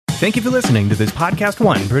Thank you for listening to this Podcast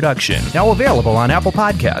One production. Now available on Apple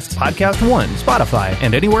Podcasts, Podcast One, Spotify,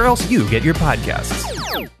 and anywhere else you get your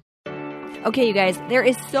podcasts. Okay, you guys, there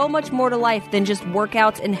is so much more to life than just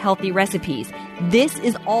workouts and healthy recipes. This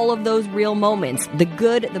is all of those real moments, the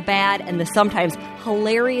good, the bad, and the sometimes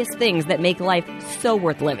hilarious things that make life so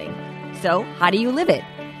worth living. So, how do you live it?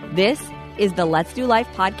 This is the Let's Do Life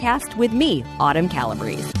podcast with me, Autumn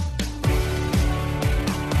Calabrese.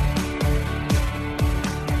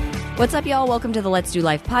 What's up, y'all? Welcome to the Let's Do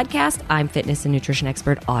Life podcast. I'm fitness and nutrition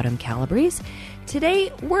expert Autumn Calabrese.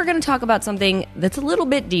 Today, we're going to talk about something that's a little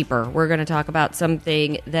bit deeper. We're going to talk about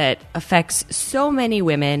something that affects so many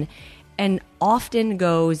women and often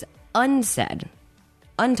goes unsaid,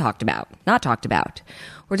 untalked about, not talked about.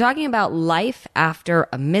 We're talking about life after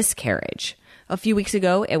a miscarriage. A few weeks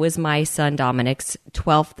ago, it was my son Dominic's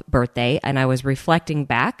 12th birthday, and I was reflecting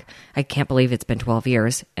back. I can't believe it's been 12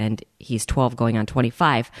 years, and he's 12 going on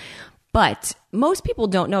 25. But most people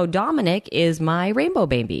don't know Dominic is my rainbow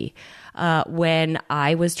baby. When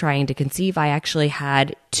I was trying to conceive, I actually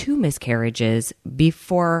had 2 miscarriages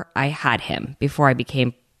before I had him, before I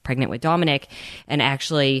became pregnant with Dominic, and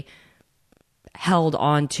actually held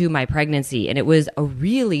on to my pregnancy. And it was a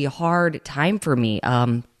really hard time for me.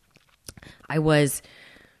 I was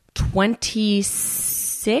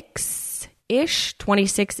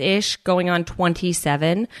 26-ish, going on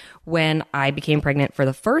 27 when I became pregnant for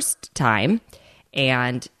the first time.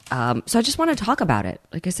 And so I just want to talk about it.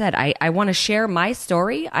 Like I said, I want to share my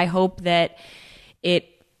story. I hope that it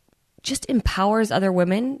just empowers other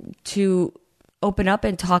women to open up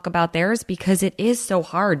and talk about theirs, because it is so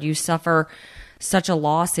hard. You suffer such a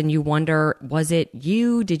loss and you wonder, was it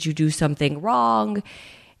you? Did you do something wrong?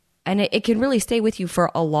 And it can really stay with you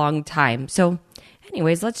for a long time. So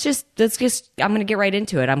anyways, let's just, I'm going to get right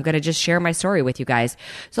into it. I'm going to just share my story with you guys.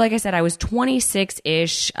 So like I said, I was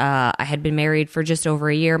 26-ish. I had been married for just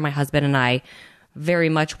over a year. My husband and I very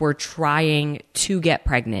much were trying to get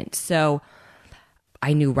pregnant. So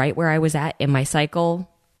I knew right where I was at in my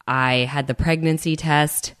cycle. I had the pregnancy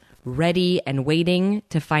test ready and waiting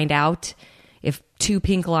to find out if 2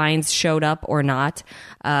 pink lines showed up or not.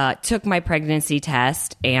 Took my pregnancy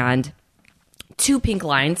test, and 2 pink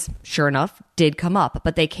lines, sure enough, did come up.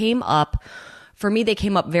 But they came up, for me, they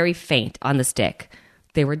came up very faint on the stick.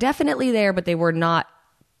 They were definitely there, but they were not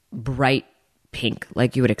bright pink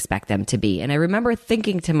like you would expect them to be. And I remember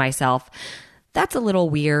thinking to myself, that's a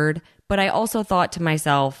little weird. But I also thought to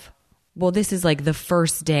myself, well, this is like the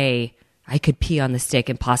first day I could pee on the stick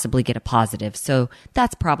and possibly get a positive. So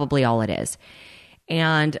that's probably all it is.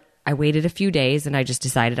 And I waited a few days and I just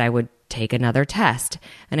decided I would take another test.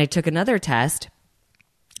 And I took another test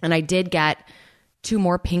and I did get 2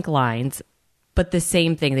 more pink lines, but the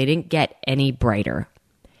same thing. They didn't get any brighter.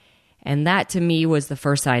 And that to me was the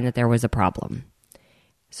first sign that there was a problem.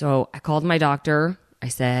 So I called my doctor. I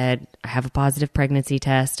said, I have a positive pregnancy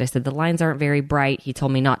test. I said, the lines aren't very bright. He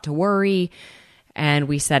told me not to worry. And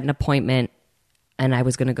we set an appointment, and I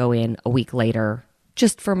was going to go in a week later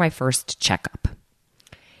just for my first checkup.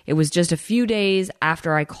 It was just a few days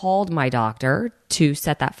after I called my doctor to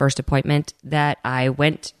set that first appointment that I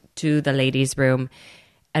went to the ladies' room,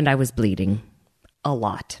 and I was bleeding a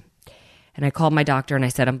lot. And I called my doctor and I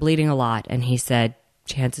said, I'm bleeding a lot. And he said,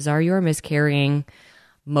 chances are you're miscarrying.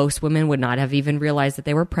 Most women would not have even realized that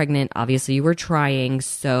they were pregnant. Obviously, you were trying,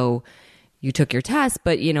 so you took your test,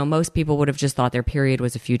 but, most people would have just thought their period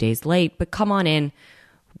was a few days late. But come on in,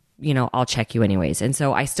 I'll check you anyways. And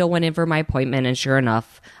so I still went in for my appointment, and sure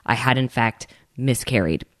enough, I had, in fact,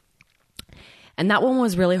 miscarried. And that one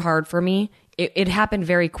was really hard for me. It happened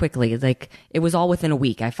very quickly. Like, it was all within a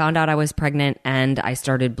week. I found out I was pregnant, and I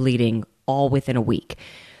started bleeding all within a week.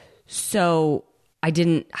 So I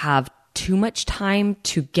didn't have too much time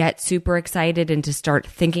to get super excited and to start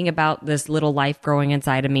thinking about this little life growing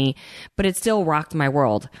inside of me, but it still rocked my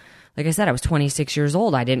world. Like I said, I was 26 years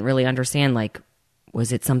old. I didn't really understand,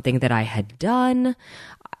 was it something that I had done?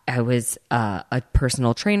 I was a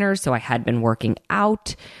personal trainer, so I had been working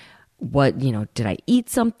out. Did I eat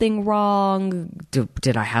something wrong?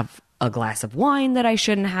 Did I have a glass of wine that I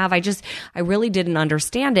shouldn't have? I really didn't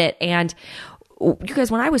understand it. And you guys,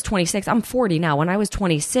 when I was 26, I'm 40 now. When I was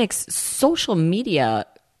 26, social media,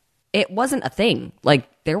 it wasn't a thing.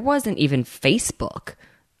 There wasn't even Facebook.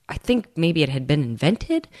 I think maybe it had been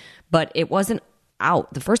invented, but it wasn't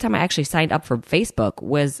out. The first time I actually signed up for Facebook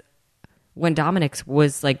was when Dominic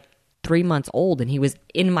was 3 months old, and he was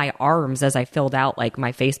in my arms as I filled out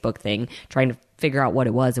my Facebook thing, trying to figure out what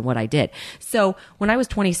it was and what I did. So when I was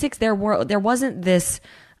 26, there wasn't this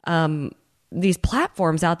these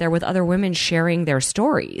platforms out there with other women sharing their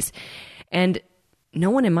stories. And no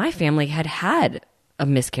one in my family had had a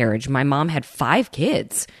miscarriage. My mom had 5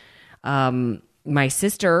 kids. My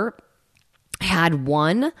sister had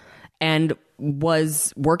one and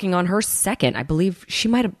was working on her second. I believe she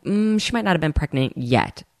might not have been pregnant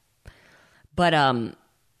yet, but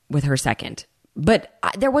with her second. But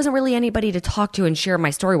there wasn't really anybody to talk to and share my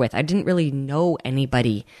story with. I didn't really know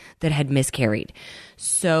anybody that had miscarried.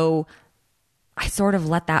 So I sort of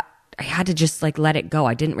I had to just like let it go.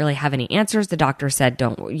 I didn't really have any answers. The doctor said,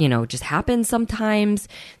 don't, it just happens sometimes.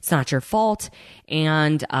 It's not your fault.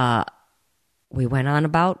 And we went on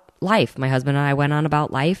about life. My husband and I went on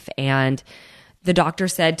about life. And the doctor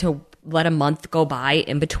said to let a month go by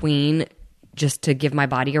in between just to give my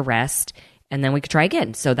body a rest. And then we could try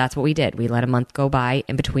again. So that's what we did. We let a month go by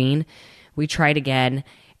in between. We tried again.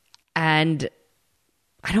 And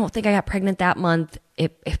I don't think I got pregnant that month. I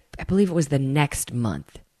believe it was the next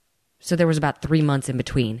month. So there was about 3 months in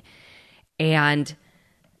between. And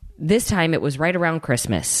this time it was right around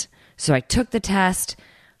Christmas. So I took the test.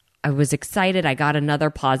 I was excited. I got another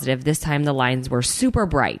positive. This time the lines were super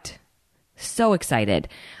bright. So excited.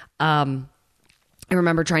 I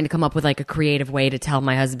remember trying to come up with like a creative way to tell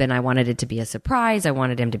my husband I wanted it to be a surprise. I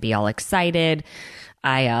wanted him to be all excited.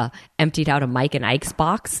 I emptied out a Mike and Ike's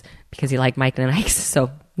box because he liked Mike and Ike's. So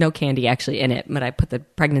no candy actually in it, but I put the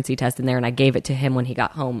pregnancy test in there and I gave it to him when he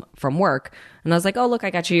got home from work. And I was like, oh, look, I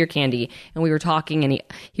got you your candy. And we were talking and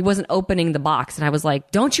he wasn't opening the box. And I was like,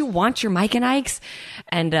 don't you want your Mike and Ike's?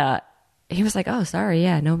 And he was like, oh, sorry.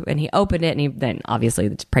 Yeah, no. And he opened it and then obviously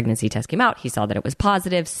the pregnancy test came out. He saw that it was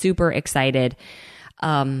positive, super excited.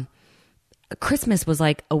 Christmas was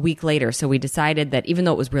like a week later. So we decided that even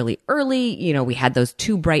though it was really early, we had those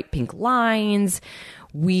 2 bright pink lines,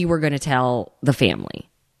 we were going to tell the family.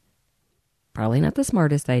 Probably not the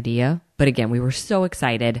smartest idea, but again, we were so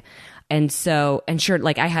excited. And sure,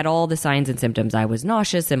 like I had all the signs and symptoms. I was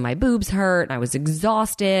nauseous and my boobs hurt and I was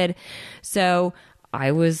exhausted. So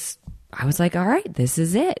I was like, all right, this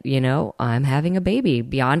is it. I'm having a baby.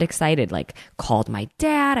 Beyond excited, like called my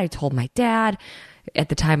dad. I told my dad. At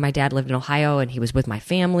the time, my dad lived in Ohio and he was with my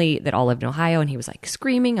family that all lived in Ohio. And he was like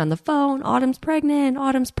screaming on the phone, Autumn's pregnant,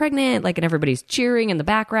 like, and everybody's cheering in the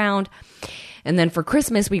background. And then for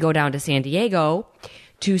Christmas, we go down to San Diego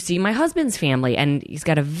to see my husband's family. And he's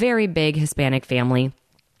got a very big Hispanic family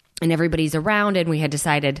and everybody's around. And we had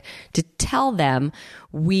decided to tell them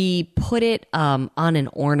we put it on an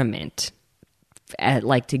ornament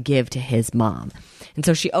to give to his mom. And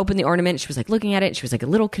so she opened the ornament. She was like looking at it. She was like a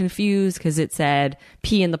little confused because it said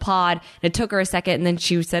pea in the pod. And it took her a second. And then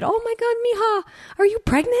she said, oh my God, mija, are you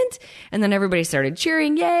pregnant? And then everybody started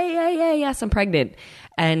cheering. Yay, yay, yay. Yes, I'm pregnant.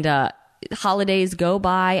 And holidays go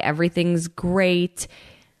by. Everything's great.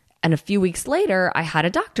 And a few weeks later, I had a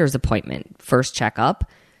doctor's appointment, first checkup.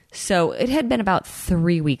 So it had been about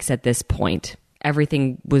 3 weeks at this point.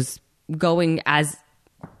 Everything was going as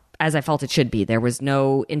I felt it should be. There was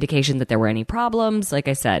no indication that there were any problems. Like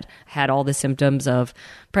I said, I had all the symptoms of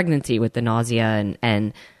pregnancy with the nausea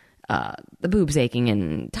and the boobs aching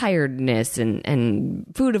and tiredness and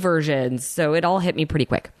food aversions. So it all hit me pretty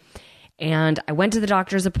quick. And I went to the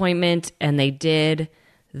doctor's appointment and they did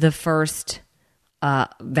the first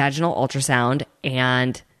vaginal ultrasound.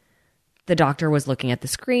 And the doctor was looking at the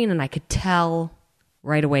screen and I could tell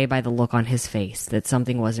right away by the look on his face that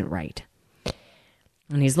something wasn't right.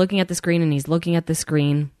 And he's looking at the screen and he's looking at the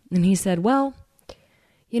screen. And he said, well,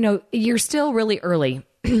 you're still really early.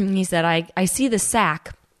 He said, I see the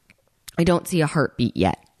sac. I don't see a heartbeat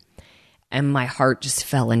yet. And my heart just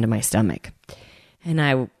fell into my stomach. And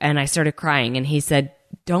I started crying. And he said,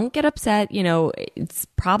 don't get upset. It's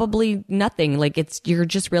probably nothing. Like you're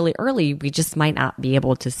just really early. We just might not be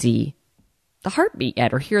able to see the heartbeat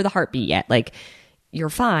yet or hear the heartbeat yet. Like you're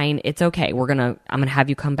fine. It's okay. I'm going to have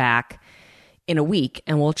you come back in a week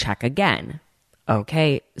and we'll check again.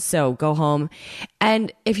 Okay, so go home.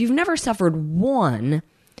 And if you've never suffered one,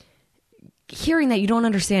 hearing that you don't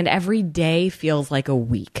understand every day feels like a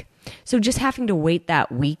week. So just having to wait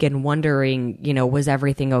that week and wondering, was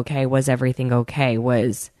everything okay? Was everything okay?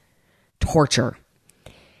 Was torture.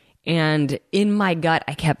 And in my gut,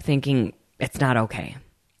 I kept thinking, it's not okay.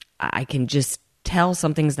 I can just tell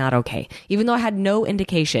something's not okay. Even though I had no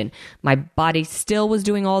indication, my body still was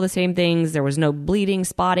doing all the same things. There was no bleeding,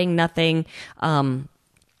 spotting, nothing. And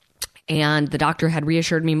the doctor had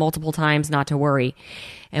reassured me multiple times not to worry.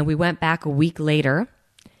 And we went back a week later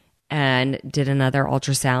and did another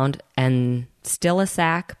ultrasound and still a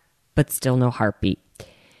sac, but still no heartbeat.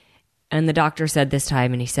 And the doctor said this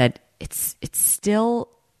time, and he said, it still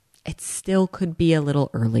could be a little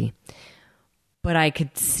early. But I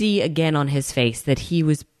could see again on his face that he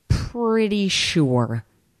was pretty sure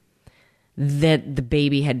that the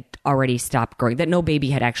baby had already stopped growing, that no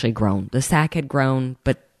baby had actually grown. The sac had grown,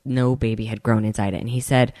 but no baby had grown inside it. And he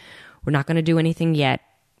said, we're not going to do anything yet.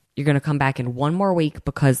 You're going to come back in 1 more week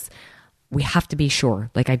because we have to be sure.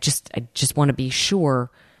 Like, I just want to be sure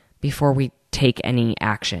before we take any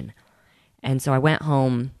action. And so I went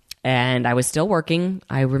home and I was still working.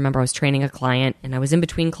 I remember I was training a client and I was in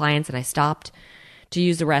between clients and I stopped to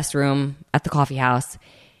use the restroom at the coffee house.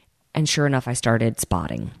 And sure enough, I started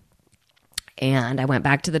spotting. And I went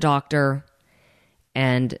back to the doctor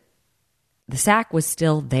and the sac was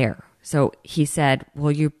still there. So he said,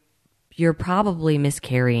 well, you're probably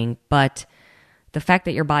miscarrying, but the fact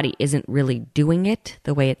that your body isn't really doing it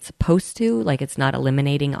the way it's supposed to, like it's not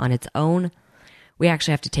eliminating on its own, we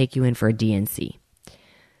actually have to take you in for a DNC.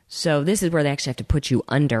 So this is where they actually have to put you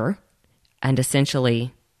under and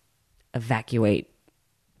essentially evacuate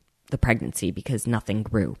the pregnancy because nothing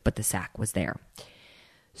grew, but the sac was there.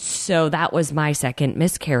 So that was my second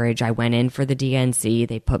miscarriage. I went in for the DNC.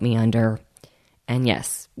 They put me under. And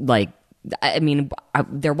yes, like, I mean,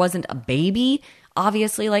 there wasn't a baby,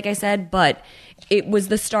 obviously, like I said, but it was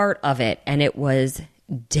the start of it. And it was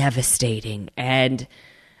devastating. And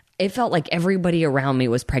it felt like everybody around me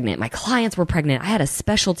was pregnant. My clients were pregnant. I had a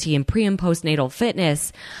specialty in pre and postnatal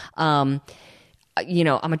fitness. I'm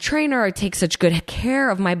a trainer. I take such good care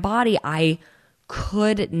of my body. I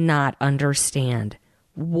could not understand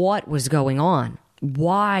what was going on.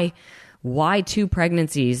 Why 2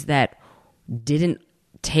 pregnancies that didn't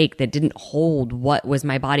hold? What was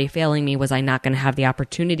my body failing me? Was I not going to have the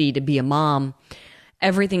opportunity to be a mom?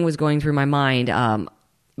 Everything was going through my mind.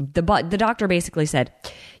 The doctor basically said,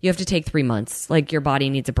 you have to take 3 months. Like, your body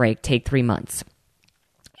needs a break. Take 3 months.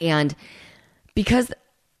 And because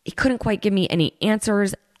he couldn't quite give me any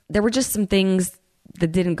answers, there were just some things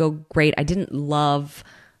that didn't go great. I didn't love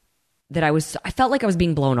that I felt like I was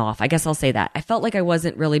being blown off. I guess I'll say that. I felt like I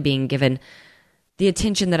wasn't really being given the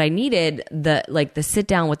attention that I needed, the sit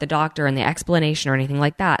down with the doctor and the explanation or anything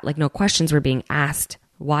like that. Like, no questions were being asked.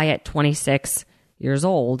 Why at 26 years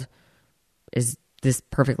old is this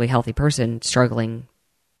perfectly healthy person struggling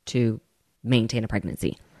to maintain a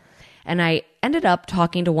pregnancy? And I ended up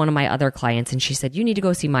talking to one of my other clients and she said, you need to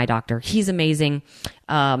go see my doctor. He's amazing.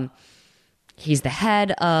 He's the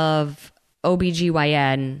head of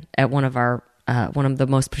OBGYN at one of the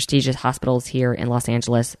most prestigious hospitals here in Los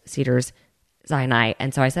Angeles, Cedars-Sinai.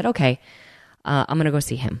 And so I said, okay, I'm going to go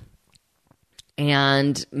see him.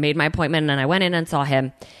 And made my appointment and I went in and saw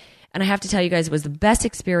him. And I have to tell you guys, it was the best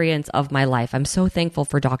experience of my life. I'm so thankful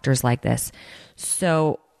for doctors like this.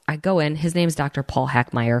 So I go in, his name's Dr. Paul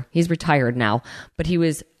Hackmeyer. He's retired now, but he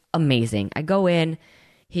was amazing. I go in,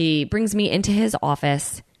 he brings me into his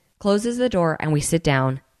office, closes the door, and we sit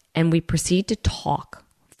down and we proceed to talk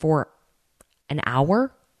for an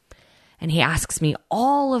hour. And he asks me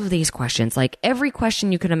all of these questions, like every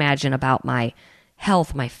question you could imagine about my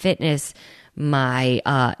health, my fitness, my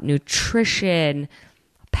nutrition,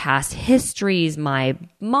 past histories, my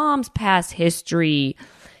mom's past history,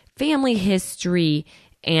 family history.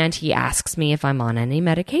 And he asks me if I'm on any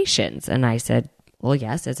medications. And I said, well,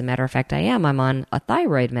 yes, as a matter of fact, I am. I'm on a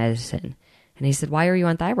thyroid medicine. And he said, why are you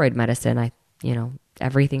on thyroid medicine?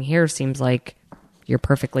 Everything here seems like you're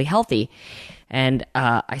perfectly healthy. And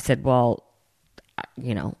I said, well,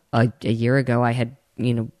 a year ago I had,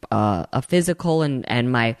 a physical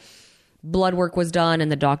and my blood work was done.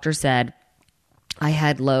 And the doctor said I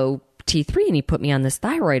had low T3 and he put me on this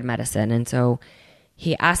thyroid medicine. And so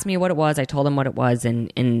he asked me what it was. I told him what it was.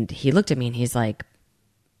 And he looked at me and he's like,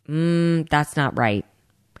 that's not right.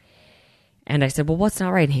 And I said, well, what's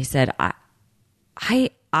not right? And he said,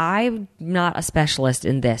 I'm not a specialist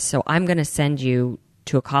in this, so I'm going to send you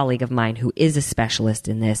to a colleague of mine who is a specialist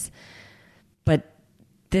in this. But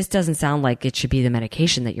this doesn't sound like it should be the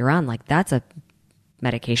medication that you're on. Like, that's a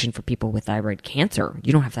medication for people with thyroid cancer.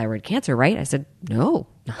 You don't have thyroid cancer, right? I said, no,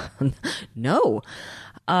 no.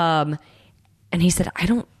 And he said, I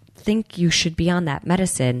don't think you should be on that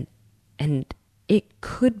medicine, and it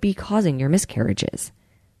could be causing your miscarriages.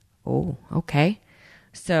 Oh, okay.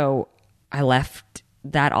 So I left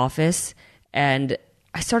that office and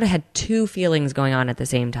I sort of had 2 feelings going on at the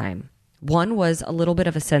same time. One was a little bit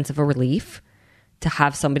of a sense of a relief to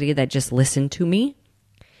have somebody that just listened to me,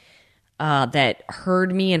 that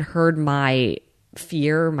heard me and heard my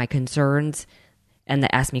fear, my concerns, and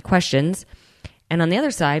that asked me questions. And on the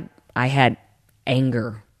other side, I had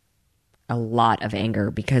anger, a lot of anger,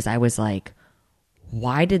 because I was like,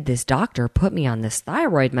 why did this doctor put me on this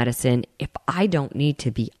thyroid medicine if I don't need to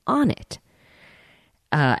be on it?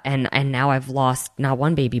 And now I've lost not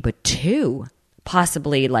 1 baby, but 2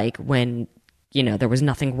 possibly like when, there was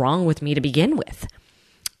nothing wrong with me to begin with.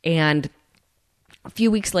 And a few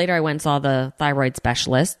weeks later, I went and saw the thyroid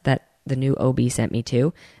specialist that the new OB sent me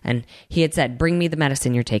to. And he had said, bring me the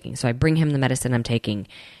medicine you're taking. So I bring him the medicine I'm taking.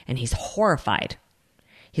 And he's horrified.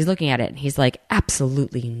 He's looking at it and he's like,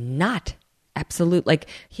 absolutely not. Absolute. Like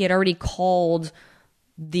he had already called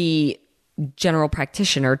the general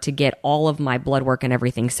practitioner to get all of my blood work and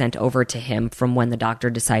everything sent over to him from when the doctor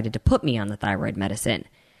decided to put me on the thyroid medicine.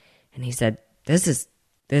 And he said, this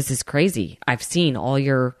is crazy. I've seen all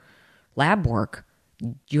your lab work.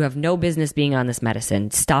 You have no business being on this medicine.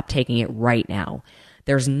 Stop taking it right now.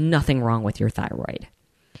 There's nothing wrong with your thyroid.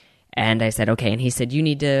 And I said, okay. And he said, you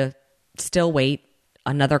need to still wait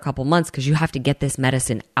another couple months because you have to get this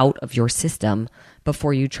medicine out of your system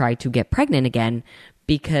before you try to get pregnant again,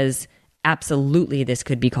 because absolutely this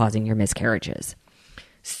could be causing your miscarriages.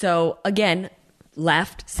 So again,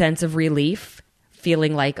 left sense of relief,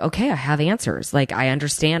 feeling like, okay, I have answers. Like I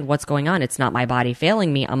understand what's going on. It's not my body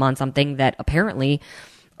failing me. I'm on something that apparently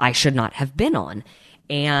I should not have been on.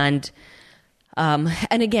 And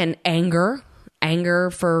again, anger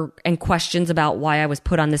and questions about why I was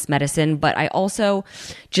put on this medicine. But I also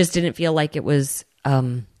just didn't feel like it was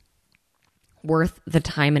worth the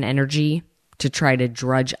time and energy to try to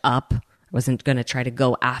drudge up. I wasn't going to try to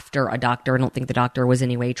go after a doctor. I don't think the doctor was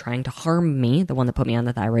anyway trying to harm me, the one that put me on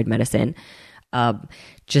the thyroid medicine.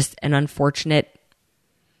 Just an unfortunate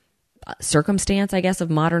circumstance, I guess, of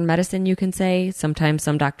modern medicine, you can say. Sometimes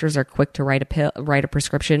some doctors are quick to write a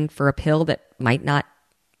prescription for a pill that might not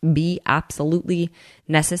be absolutely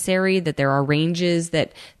necessary, that there are ranges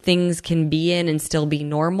that things can be in and still be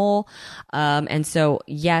normal. And so,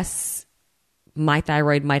 yes, my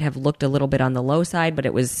thyroid might have looked a little bit on the low side, but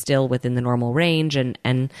it was still within the normal range.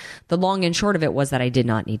 And the long and short of it was that I did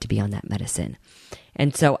not need to be on that medicine.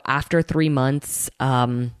 And so after 3 months,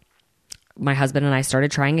 my husband and I started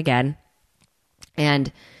trying again,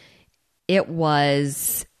 and it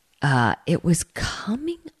was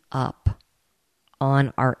coming up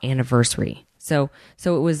on our anniversary. So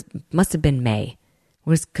it must have been May. It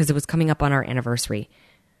was because it was coming up on our anniversary.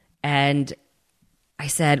 And I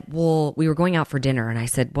said, well, we were going out for dinner, and I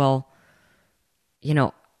said, well,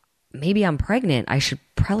 maybe I'm pregnant. I should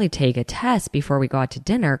probably take a test before we go out to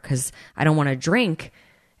dinner because I don't want to drink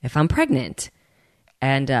if I'm pregnant.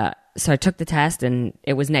 And so I took the test and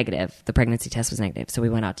it was negative. The pregnancy test was negative. So we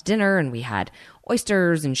went out to dinner and we had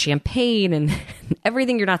oysters and champagne and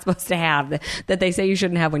everything you're not supposed to have that they say you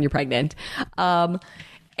shouldn't have when you're pregnant. And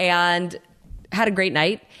had a great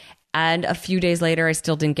night. And a few days later, I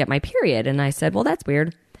still didn't get my period. And I said, well, that's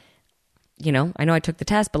weird. I know I took the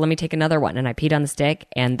test, but let me take another one. And I peed on the stick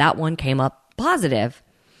and that one came up positive.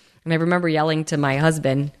 And I remember yelling to my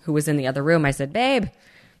husband, who was in the other room. I said, babe.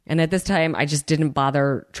 And at this time, I just didn't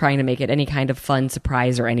bother trying to make it any kind of fun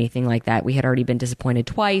surprise or anything like that. We had already been disappointed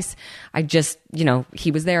twice. I just,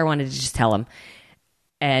 he was there. I wanted to just tell him.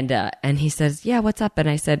 And he says, yeah, what's up? And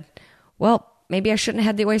I said, well, maybe I shouldn't have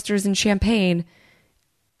had the oysters and champagne.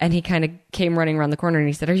 And he kind of came running around the corner and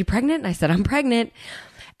he said, are you pregnant? And I said, I'm pregnant.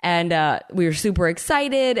 And we were super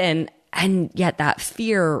excited. And yet that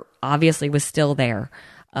fear obviously was still there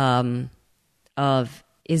of,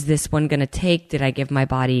 is this one going to take? Did I give my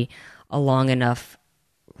body a long enough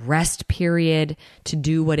rest period to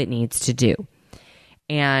do what it needs to do?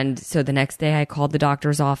 And so the next day I called the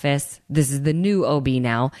doctor's office. This is the new OB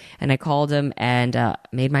now. And I called him and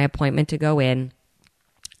made my appointment to go in.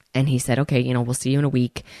 And he said, okay, we'll see you in a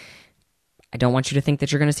week. I don't want you to think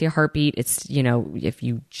that you're going to see a heartbeat. It's, if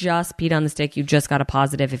you just peed on the stick, you just got a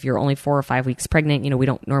positive. If you're only 4 or 5 weeks pregnant, we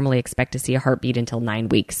don't normally expect to see a heartbeat until 9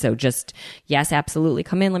 weeks. So just, yes, absolutely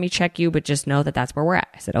come in. Let me check you, but just know that that's where we're at.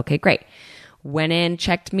 I said, okay, great. Went in,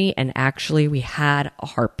 checked me, and actually we had a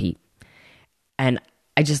heartbeat. And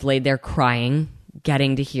I just laid there crying,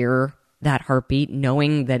 getting to hear that heartbeat,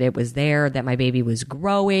 knowing that it was there, that my baby was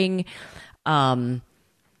growing.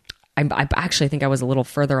 I actually think I was a little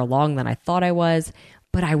further along than I thought I was,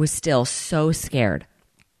 but I was still so scared.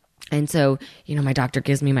 And so, my doctor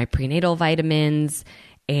gives me my prenatal vitamins,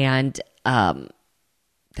 and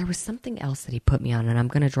there was something else that he put me on, and I'm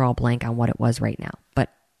going to draw a blank on what it was right now. But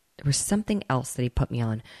there was something else that he put me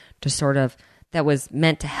on that was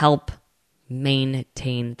meant to help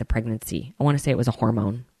maintain the pregnancy. I want to say it was a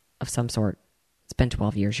hormone of some sort. It's been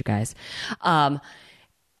 12 years, you guys.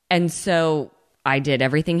 And so I did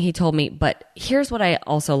everything he told me. But here's what I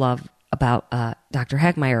also love about Dr.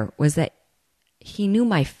 Heckmeyer was that he knew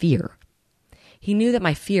my fear. He knew that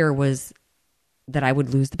my fear was that I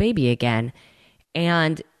would lose the baby again.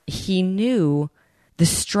 And he knew the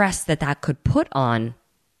stress that could put on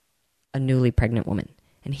a newly pregnant woman.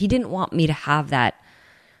 And he didn't want me to have that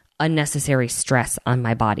unnecessary stress on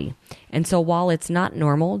my body. And so while it's not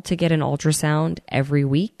normal to get an ultrasound every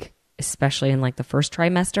week, especially in like the first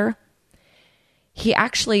trimester, he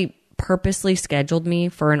actually purposely scheduled me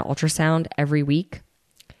for an ultrasound every week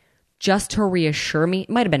just to reassure me. It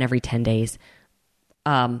might have been every 10 days.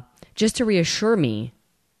 Just to reassure me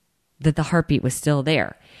that the heartbeat was still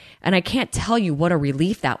there. And I can't tell you what a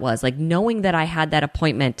relief that was. Like knowing that I had that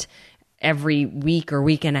appointment every week or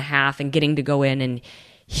week and a half and getting to go in and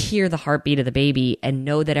hear the heartbeat of the baby and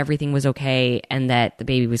know that everything was okay and that the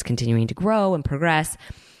baby was continuing to grow and progress.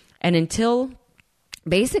 And until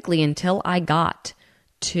I got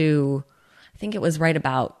to, I think it was right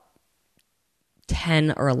about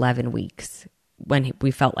 10 or 11 weeks when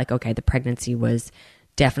we felt like, okay, the pregnancy was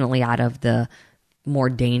definitely out of the more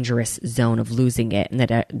dangerous zone of losing it and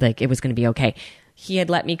that like it was going to be okay. He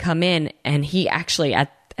had let me come in, and he actually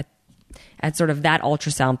at sort of that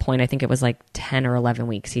ultrasound point, I think it was like 10 or 11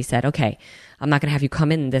 weeks, he said, okay, I'm not going to have you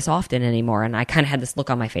come in this often anymore. And I kind of had this look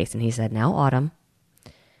on my face, and he said, now, Autumn,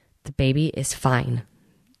 the baby is fine.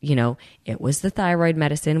 You know, it was the thyroid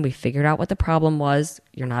medicine. We figured out what the problem was.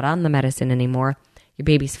 You're not on the medicine anymore. Your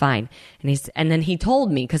baby's fine. And then he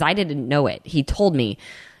told me, because I didn't know it, he told me,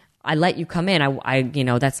 I let you come in. I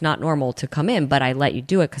that's not normal to come in, but I let you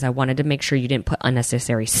do it because I wanted to make sure you didn't put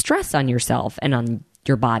unnecessary stress on yourself and on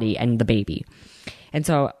your body and the baby. And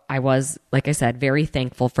so I was, like I said, very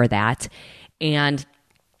thankful for that. And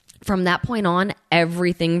from that point on,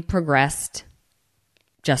 everything progressed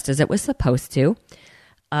just as it was supposed to.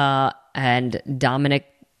 And Dominic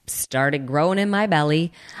started growing in my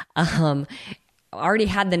belly. Already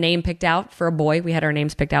had the name picked out for a boy. We had our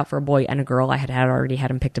names picked out for a boy and a girl. I already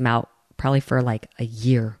had him picked him out probably for like a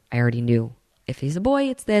year. I already knew if he's a boy,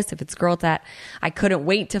 it's this. If it's a girl, it's that. I couldn't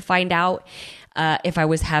wait to find out if I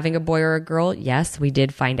was having a boy or a girl. Yes, we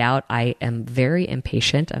did find out. I am very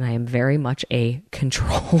impatient and I am very much a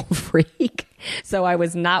control freak. So I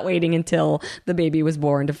was not waiting until the baby was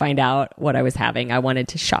born to find out what I was having. I wanted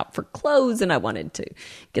to shop for clothes and I wanted to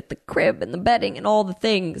get the crib and the bedding and all the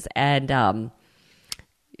things. And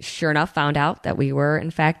sure enough, found out that we were, in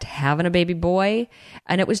fact, having a baby boy.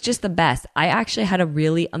 And it was just the best. I actually had a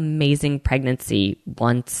really amazing pregnancy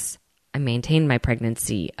once I maintained my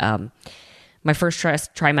pregnancy. My first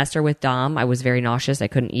trimester with Dom, I was very nauseous. I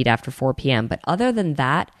couldn't eat after 4 p.m. But other than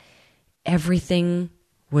that, everything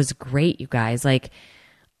was great, you guys. Like,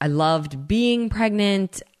 I loved being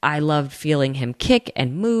pregnant. I loved feeling him kick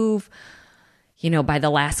and move. You know, by the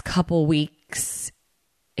last couple weeks,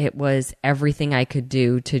 it was everything I could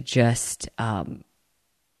do to just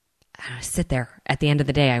sit there. At the end of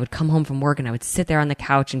the day, I would come home from work and I would sit there on the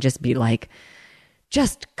couch and just be like,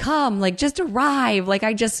 just come, like just arrive. Like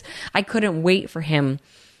I couldn't wait for him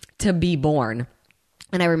to be born.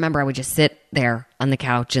 And I remember I would just sit there on the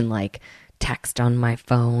couch and like text on my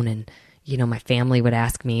phone. And, you know, my family would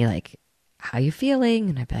ask me like, how you feeling?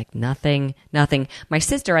 And I'd be like, nothing. My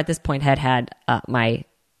sister at this point had my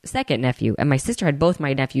second nephew, and my sister had both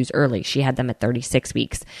my nephews early. She had them at 36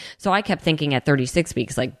 weeks. So I kept thinking at 36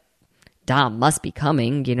 weeks, like, Dom must be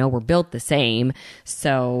coming. You know, we're built the same,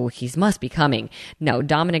 so he must be coming. No,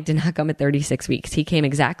 Dominic did not come at 36 weeks. He came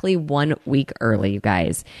exactly 1 week early, you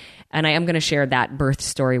guys. And I am going to share that birth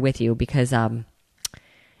story with you because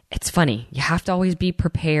it's funny. You have to always be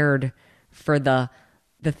prepared for the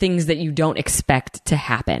things that you don't expect to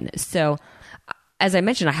happen. So as I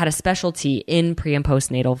mentioned, I had a specialty in pre and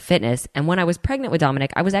postnatal fitness. And when I was pregnant with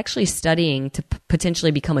Dominic, I was actually studying to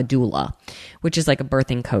potentially become a doula, which is like a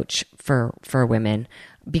birthing coach for women,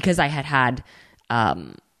 because I had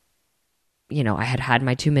I had had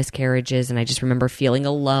my 2 miscarriages, and I just remember feeling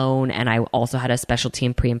alone. And I also had a specialty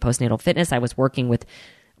in pre and postnatal fitness. I was working with,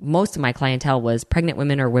 most of my clientele was pregnant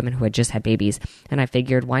women or women who had just had babies. And I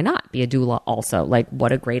figured, why not be a doula also? Like,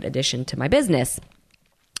 what a great addition to my business.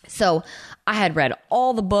 So I had read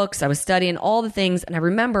all the books, I was studying all the things, and I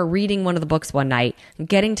remember reading one of the books one night and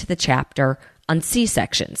getting to the chapter on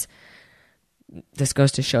C-sections. This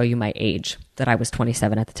goes to show you my age, that I was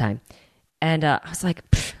 27 at the time. And I was like,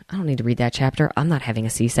 I don't need to read that chapter. I'm not having a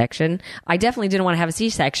C-section. I definitely didn't want to have a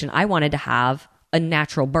C-section. I wanted to have a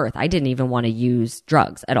natural birth. I didn't even want to use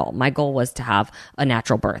drugs at all. My goal was to have a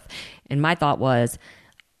natural birth. And my thought was,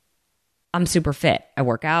 I'm super fit. I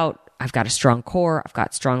work out. I've got a strong core. I've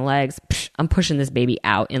got strong legs. I'm pushing this baby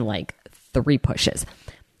out in like 3 pushes.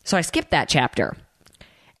 So I skipped that chapter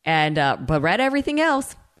and but read everything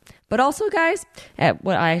else. But also, guys,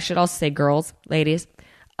 what I should also say, girls, ladies,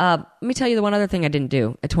 let me tell you the one other thing I didn't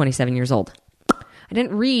do at 27 years old. I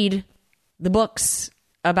didn't read the books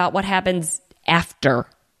about what happens after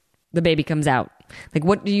the baby comes out. Like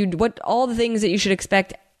what all the things that you should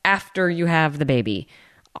expect after you have the baby.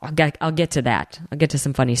 I'll get to that. I'll get to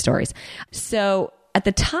some funny stories. So at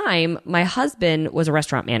the time, my husband was a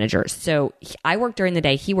restaurant manager. So I worked during the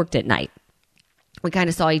day. He worked at night. We kind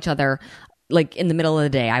of saw each other like in the middle of the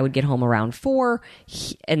day. I would get home around 4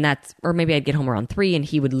 or maybe I'd get home around 3 and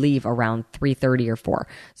he would leave around 3:30 or 4.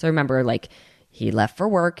 So I remember like he left for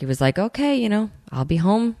work. He was like, okay, I'll be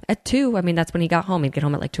home at 2. I mean, that's when he got home. He'd get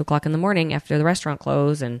home at like 2:00 in the morning after the restaurant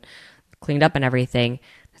closed and cleaned up and everything.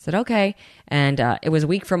 I said, okay. And it was a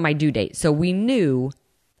week from my due date. So we knew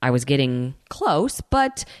I was getting close,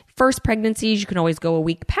 but first pregnancies, you can always go a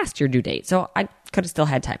week past your due date. So I could have still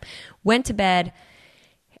had time. Went to bed,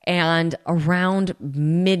 and around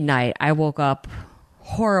midnight, I woke up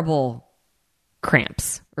horrible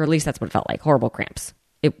cramps, or at least that's what it felt like, horrible cramps.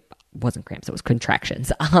 It wasn't cramps, it was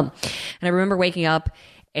contractions. And I remember waking up,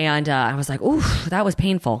 and I was like, ooh, that was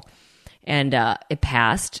painful. And it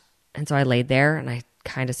passed, and so I laid there, and I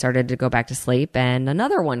kind of started to go back to sleep, and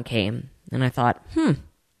another one came, and I thought,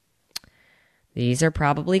 these are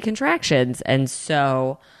probably contractions. And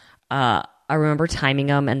so I remember timing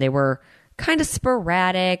them, and they were kind of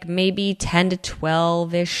sporadic, maybe 10 to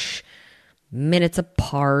 12-ish minutes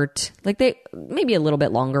apart. Like they maybe a little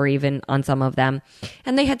bit longer even on some of them.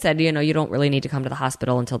 And they had said, you don't really need to come to the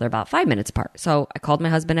hospital until they're about 5 minutes apart. So I called my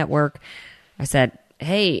husband at work. I said,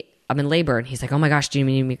 hey, I'm in labor. And he's like, oh my gosh, do you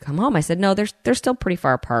need me to come home? I said, no, they're still pretty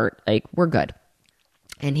far apart. Like we're good.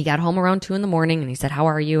 And he got home around 2 a.m. and he said, how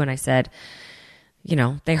are you? And I said,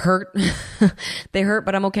 they hurt. They hurt,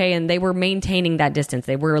 but I'm okay. And they were maintaining that distance.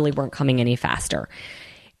 They really weren't coming any faster.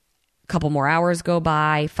 A couple more hours go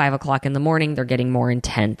by, 5:00 in the morning, they're getting more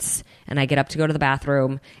intense. And I get up to go to the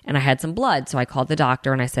bathroom, and I had some blood. So I called the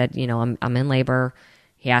doctor and I said, I'm in labor.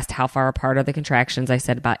 He asked how far apart are the contractions. I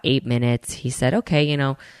said about 8 minutes. He said,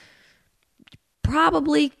 okay,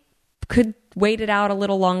 probably could wait it out a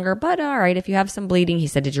little longer, but all right, if you have some bleeding. He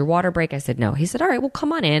said, did your water break? I said, no. He said, all right, well,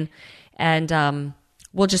 come on in. And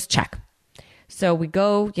we'll just check. So we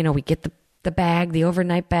go, we get the bag, the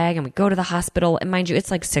overnight bag, and we go to the hospital. And mind you,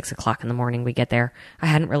 it's like 6:00 in the morning we get there. I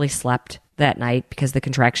hadn't really slept that night because the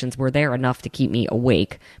contractions were there enough to keep me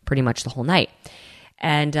awake pretty much the whole night.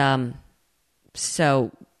 And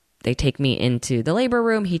so they take me into the labor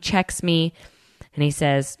room. He checks me, and he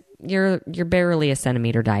says, you're barely a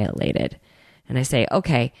centimeter dilated. And I say,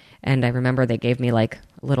 okay. And I remember they gave me like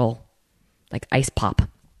a little like ice pop,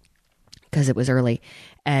 because it was early,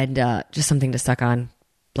 and just something to suck on,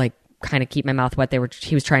 like kind of keep my mouth wet.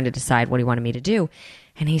 He was trying to decide what he wanted me to do.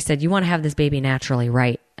 And he said, you want to have this baby naturally,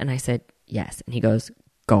 right? And I said, yes. And he goes,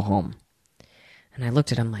 go home. And I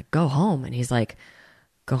looked at him like, go home? And he's like,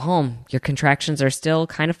 go home. Your contractions are still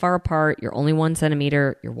kind of far apart. You're only 1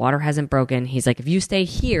 centimeter. Your water hasn't broken. He's like, if you stay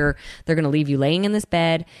here, they're going to leave you laying in this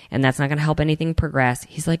bed, and that's not going to help anything progress.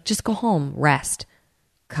 He's like, just go home, rest.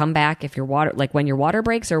 Come back if your water, like when your water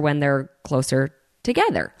breaks or when they're closer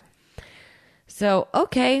together. So,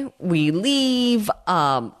 okay, we leave.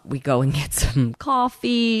 We go and get some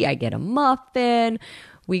coffee. I get a muffin.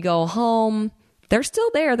 We go home. They're still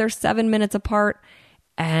there. They're 7 minutes apart.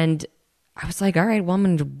 And I was like, all right, well, I'm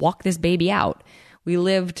going to walk this baby out. We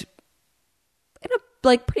lived in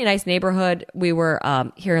a pretty nice neighborhood. We were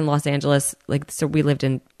here in Los Angeles. So we lived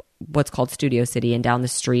in what's called Studio City, and down the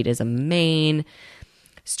street is a main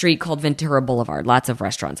street called Ventura Boulevard. Lots of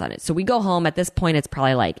restaurants on it. So we go home. At this point, it's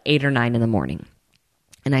probably like 8 or 9 in the morning.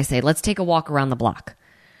 And I say, let's take a walk around the block.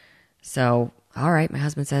 So, all right, my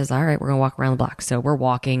husband says, all right, we're going to walk around the block. So we're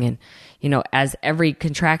walking, and, as every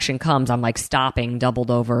contraction comes, I'm like stopping,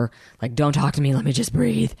 doubled over, like, don't talk to me. Let me just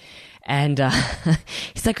breathe. And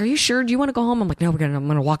he's like, are you sure? Do you want to go home? I'm like, no, I'm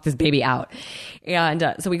going to walk this baby out.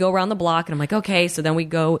 And so we go around the block, and I'm like, okay. So then we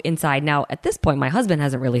go inside. Now, at this point, my husband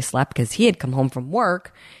hasn't really slept because he had come home from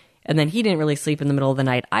work, and then he didn't really sleep in the middle of the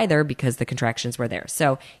night either because the contractions were there.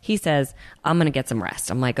 So he says, I'm going to get some rest.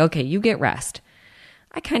 I'm like, okay, you get rest.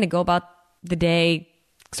 I kind of go about the day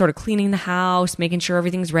sort of cleaning the house, making sure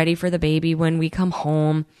everything's ready for the baby when we come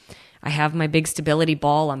home. I have my big stability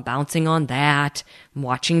ball. I'm bouncing on that. I'm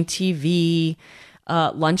watching TV.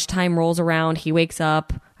 Lunchtime rolls around. He wakes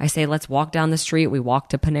up. I say, let's walk down the street. We walk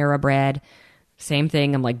to Panera Bread. Same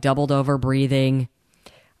thing. I'm like doubled over breathing.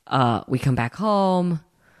 We come back home.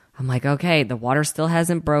 I'm like, okay, the water still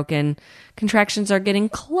hasn't broken. Contractions are getting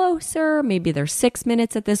closer. Maybe they're 6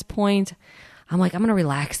 minutes at this point. I'm like, I'm going to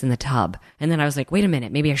relax in the tub. And then I was like, wait a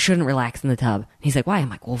minute, maybe I shouldn't relax in the tub. And he's like, why? I'm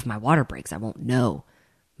like, well, if my water breaks, I won't know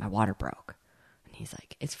my water broke. And he's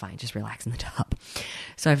like, it's fine, just relax in the tub.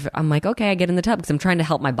 So I'm like, okay, I get in the tub because I'm trying to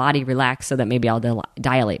help my body relax so that maybe I'll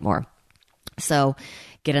dilate more. So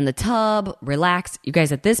get in the tub, relax. You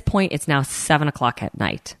guys, at this point, it's now 7:00 at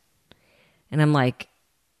night. And I'm like,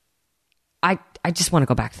 I just want to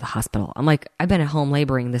go back to the hospital. I'm like, I've been at home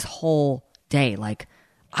laboring this whole day. Like,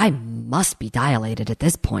 I must be dilated at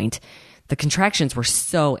this point. The contractions were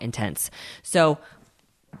so intense. So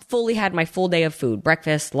fully had my full day of food,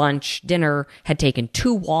 breakfast, lunch, dinner, had taken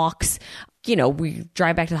 2 walks. You know, we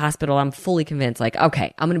drive back to the hospital. I'm fully convinced, like,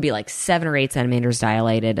 okay, I'm going to be like 7 or 8 centimeters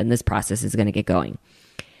dilated and this process is going to get going.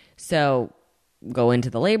 So go into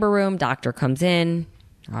the labor room. Doctor comes in.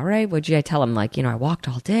 All right, what'd you tell him? Like, I walked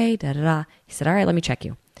all day, da-da-da. He said, all right, let me check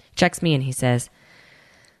you. Checks me and he says,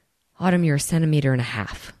 Autumn, you're 1.5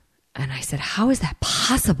 centimeters. And I said, how is that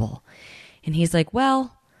possible? And he's like,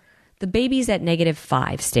 well, the baby's at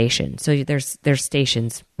 -5 station. So there's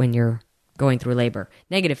stations when you're going through labor.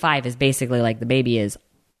 -5 is basically like the baby is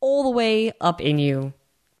all the way up in you,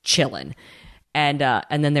 chilling. And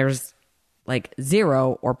then there's like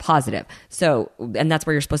 0 or positive. So, and that's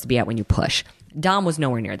where you're supposed to be at when you push. Dom was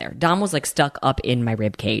nowhere near there. Dom was like stuck up in my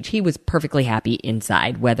rib cage. He was perfectly happy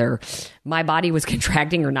inside, whether my body was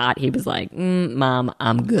contracting or not. He was like, Mom,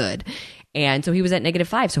 I'm good. And so he was at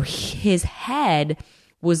 -5. So his head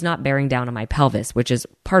was not bearing down on my pelvis, which is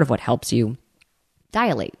part of what helps you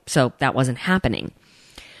dilate. So that wasn't happening.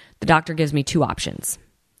 The doctor gives me 2 options.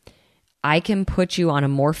 I can put you on a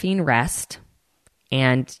morphine rest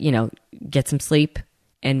and, get some sleep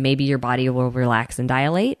and maybe your body will relax and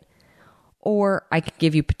dilate. Or I can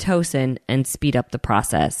give you Pitocin and speed up the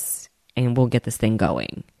process and we'll get this thing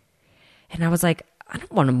going. And I was like, I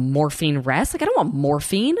don't want a morphine rest. Like, I don't want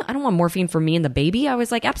morphine. I don't want morphine for me and the baby. I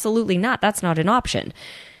was like, absolutely not. That's not an option.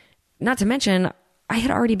 Not to mention, I had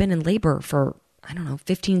already been in labor for,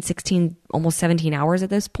 15, 16, almost 17 hours at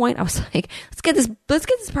this point. I was like, let's get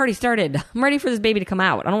this party started. I'm ready for this baby to come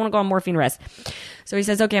out. I don't want to go on morphine rest. So he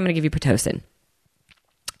says, okay, I'm going to give you Pitocin.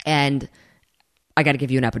 And I got to give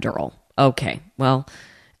you an epidural. Okay, well,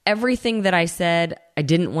 everything that I said I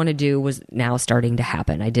didn't want to do was now starting to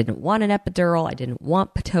happen. I didn't want an epidural. I didn't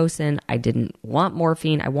want Pitocin. I didn't want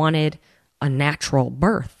morphine. I wanted a natural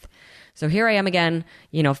birth. So here I am again,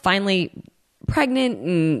 finally pregnant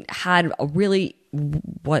and had a really,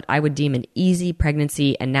 what I would deem an easy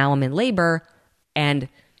pregnancy. And now I'm in labor and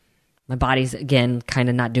my body's again kind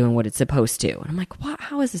of not doing what it's supposed to. And I'm like, wow,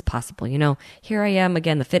 how is this possible? Here I am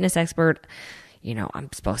again, the fitness expert. I'm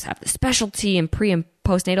supposed to have the specialty in pre and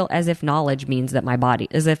postnatal, as if knowledge means that my body,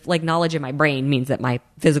 as if like knowledge in my brain means that my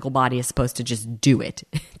physical body is supposed to just do it.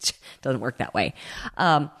 It doesn't work that way.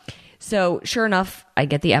 So sure enough, I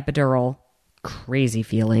get the epidural. Crazy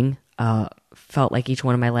feeling. Felt like each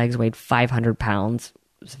one of my legs weighed 500 pounds.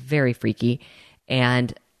 It was very freaky.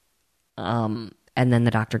 And then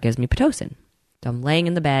the doctor gives me Pitocin. So I'm laying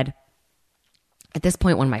in the bed. At this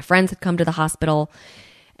point, one of my friends had come to the hospital.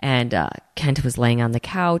 And Kent was laying on the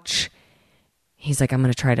couch. He's like, I'm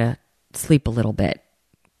going to try to sleep a little bit.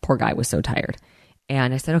 Poor guy was so tired.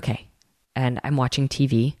 And I said, okay. And I'm watching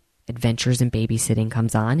TV. Adventures in Babysitting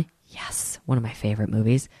comes on. Yes, one of my favorite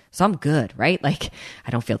movies. So I'm good, right? Like, I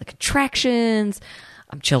don't feel the contractions.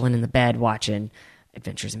 I'm chilling in the bed watching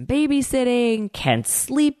Adventures in Babysitting. Kent's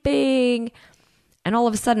sleeping. And all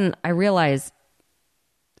of a sudden, I realize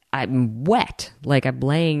I'm wet. Like, I'm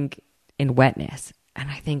laying in wetness. And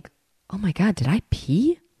I think, oh my God, did I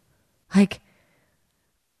pee? Like,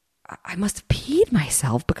 I must have peed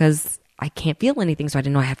myself because I can't feel anything. So I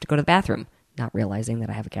didn't know I have to go to the bathroom, not realizing that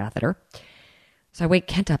I have a catheter. So I wake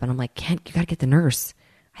Kent up and I'm like, Kent, you got to get the nurse.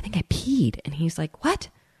 I think I peed. And he's like, what?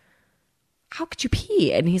 How could you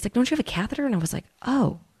pee? And he's like, don't you have a catheter? And I was like,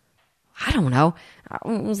 oh, I don't know. I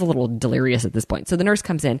was a little delirious at this point. So the nurse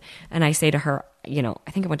comes in and I say to her,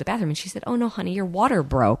 I think I went to the bathroom. And she said, oh no, honey, your water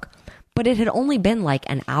broke. But it had only been like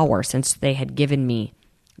an hour since they had given me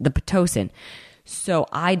the Pitocin. So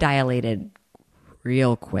I dilated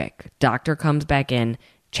real quick. Doctor comes back in,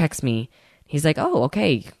 checks me. He's like, oh,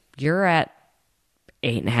 okay, you're at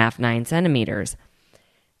 8.5, 9 centimeters.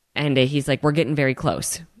 And he's like, we're getting very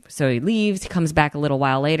close. So he leaves. He comes back a little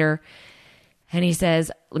while later. And he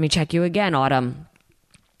says, let me check you again, Autumn.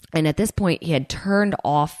 And at this point, he had turned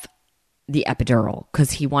off the epidural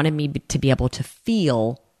because he wanted me to be able to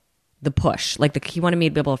feel the push. Like he wanted me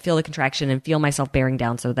to be able to feel the contraction and feel myself bearing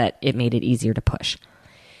down so that it made it easier to push.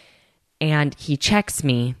 And he checks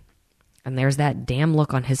me and there's that damn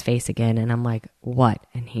look on his face again. And I'm like, what?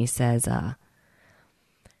 And he says,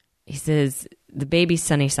 the baby's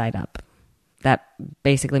sunny side up. That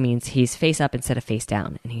basically means he's face up instead of face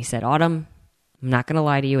down. And he said, Autumn, I'm not going to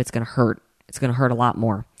lie to you. It's going to hurt. It's going to hurt a lot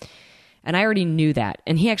more. And I already knew that.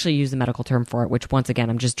 And he actually used the medical term for it, which once again,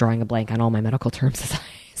 I'm just drawing a blank on all my medical terms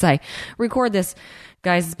as as I record this.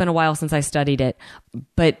 Guys, it's been a while since I studied it.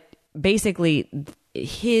 But basically,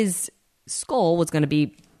 his skull was going to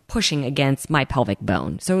be pushing against my pelvic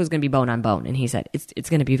bone. So it was going to be bone on bone. And he said, it's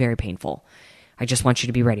going to be very painful. I just want you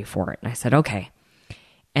to be ready for it. And I said, okay.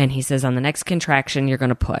 And he says, on the next contraction, you're going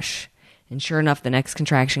to push. And sure enough, the next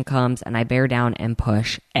contraction comes and I bear down and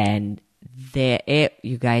push. And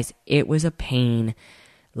you guys, it was a pain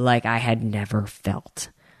like I had never felt.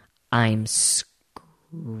 I'm screaming.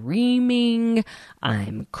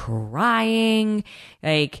 I'm crying.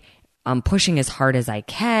 Like, I'm pushing as hard as I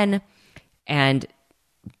can. And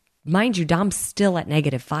mind you, Dom's still at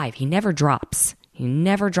 -5. He never drops. He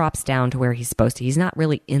never drops down to where he's supposed to. He's not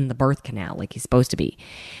really in the birth canal like he's supposed to be.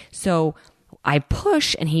 So I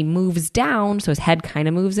push and he moves down. So his head kind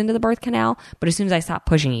of moves into the birth canal. But as soon as I stop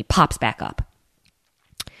pushing, he pops back up.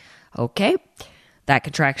 Okay. That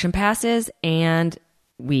contraction passes and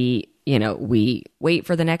we wait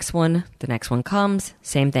for the next one. The next one comes.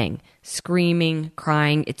 Same thing. Screaming,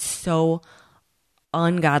 crying. It's so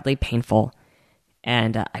ungodly painful.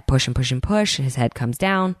 And I push and push and push. His head comes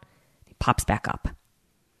down. He pops back up.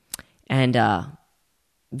 And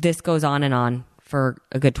this goes on and on for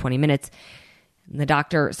a good 20 minutes. And the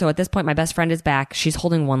doctor, so at this point, my best friend is back. She's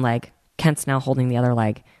holding one leg. Kent's now holding the other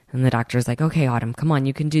leg. And the doctor's like, okay, Autumn, come on,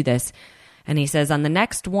 you can do this. And he says, on the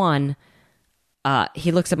next one,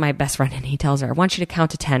 he looks at my best friend and he tells her, I want you to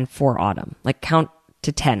count to 10 for Autumn. Like, count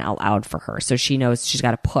to 10 out loud for her. So she knows she's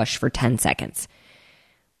got to push for 10 seconds.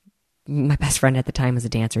 My best friend at the time was a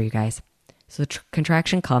dancer, you guys. So the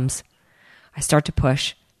contraction comes. I start to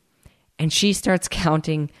push. And she starts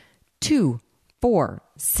counting 2, 4,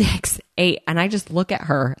 6, 8. And I just look at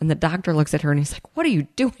her. And the doctor looks at her and he's like, what are you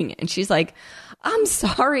doing? And she's like, I'm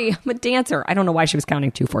sorry. I'm a dancer. I don't know why she was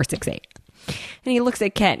counting 2, 4, 6, 8. And he looks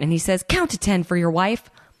at Kent and he says, count to 10 for your wife.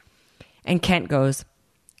 And Kent goes,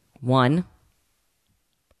 1,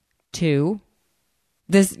 2.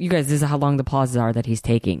 This is how long the pauses are that he's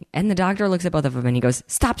taking. And the doctor looks at both of them and he goes,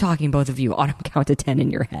 stop talking, both of you. Autumn, count to 10 in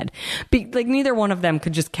your head. Like, neither one of them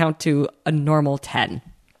could just count to a normal 10.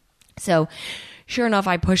 So sure enough,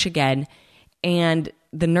 I push again. And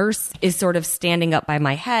the nurse is sort of standing up by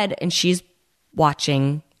my head and she's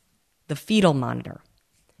watching the fetal monitor.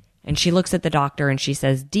 And she looks at the doctor and she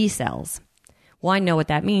says, D cells. Well, I know what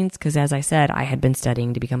that means because, as I said, I had been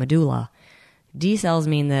studying to become a doula. D cells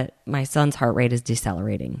mean that my son's heart rate is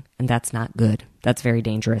decelerating, and that's not good. That's very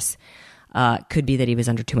dangerous. Could be that he was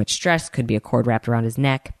under too much stress. Could be a cord wrapped around his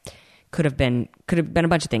neck. Could have been a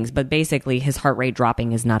bunch of things. But basically, his heart rate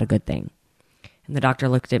dropping is not a good thing. And the doctor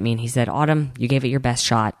looked at me and he said, Autumn, you gave it your best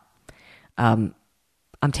shot. I'm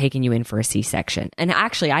taking you in for a C-section. And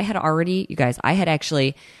actually, I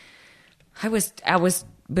was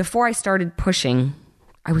before I started pushing,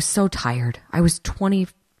 I was so tired. I was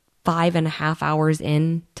 25.5 hours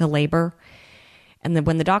in to labor. And then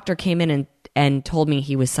when the doctor came in and told me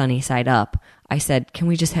he was sunny side up, I said, can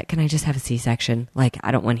I just have a C-section? Like,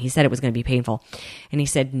 when he said it was going to be painful. And he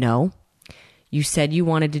said, no, you said you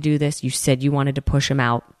wanted to do this. You said you wanted to push him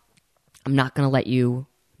out. I'm not going to let you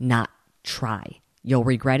not try. You'll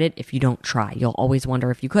regret it if you don't try. You'll always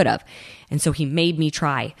wonder if you could have. And so he made me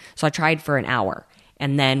try. So I tried for an hour.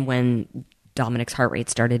 And then when Dominic's heart rate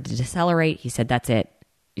started to decelerate, he said, that's it.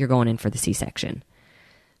 You're going in for the C-section.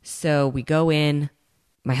 So we go in.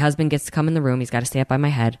 My husband gets to come in the room. He's got to stay up by my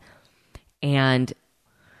head. And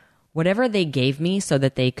whatever they gave me so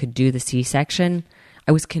that they could do the C-section,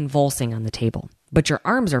 I was convulsing on the table. But your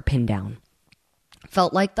arms are pinned down.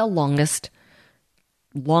 Felt like the longest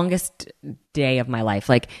day of my life.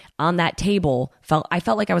 Like, on that table, I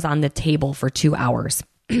felt like I was on the table for 2 hours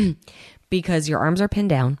because your arms are pinned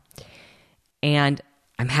down and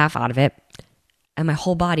I'm half out of it. And my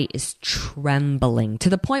whole body is trembling to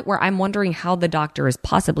the point where I'm wondering how the doctor is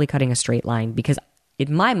possibly cutting a straight line, because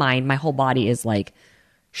in my mind, my whole body is like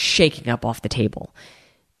shaking up off the table.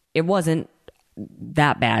 It wasn't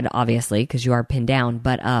that bad, obviously, because you are pinned down,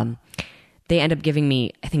 but they end up giving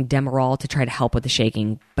me, I think, Demerol to try to help with the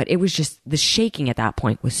shaking. But it was just, the shaking at that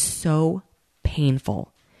point was so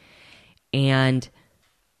painful. And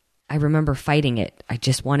I remember fighting it. I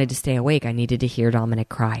just wanted to stay awake. I needed to hear Dominic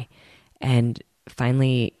cry. And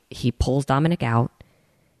finally, he pulls Dominic out,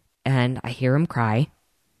 and I hear him cry.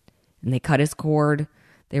 And they cut his cord,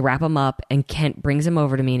 they wrap him up, and Kent brings him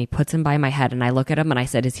over to me, and he puts him by my head. And I look at him, and I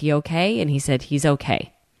said, is he okay? And he said, he's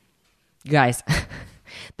okay. You guys,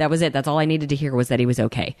 that was it. That's all I needed to hear, was that he was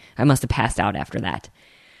okay. I must have passed out after that.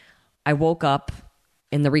 I woke up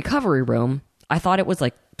in the recovery room. I thought it was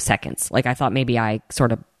like seconds. Like, I thought maybe I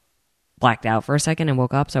sort of blacked out for a second and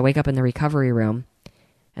woke up. So I wake up in the recovery room.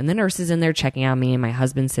 And the nurse is in there checking on me and my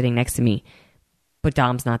husband's sitting next to me, but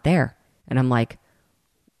Dom's not there. And I'm like,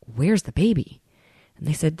 where's the baby? And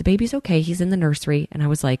they said, the baby's okay. He's in the nursery. And I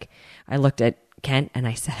was like, I looked at Kent and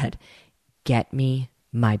I said, get me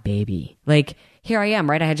my baby. Like, here I am,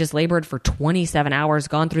 right? I had just labored for 27 hours,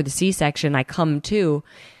 gone through the C-section. I come to,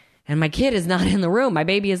 and my kid is not in the room. My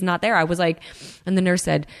baby is not there. I was like, and the nurse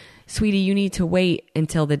said, sweetie, you need to wait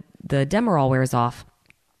until the Demerol wears off.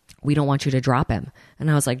 We don't want you to drop him.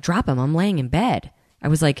 And I was like, drop him? I'm laying in bed. I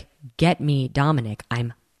was like, get me Dominic.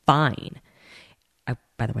 I'm fine.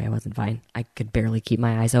 By the way, I wasn't fine. I could barely keep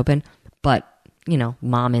my eyes open, but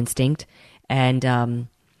mom instinct. And,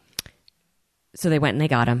 so they went and they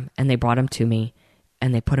got him and they brought him to me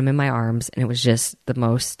and they put him in my arms. And it was just the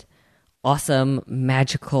most awesome,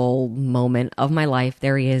 magical moment of my life.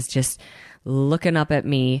 There he is, just looking up at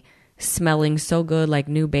me, smelling so good, like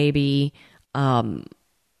new baby.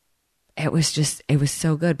 It was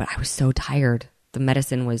so good, but I was so tired. The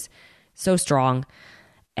medicine was so strong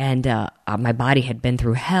and my body had been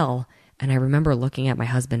through hell. And I remember looking at my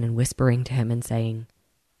husband and whispering to him and saying,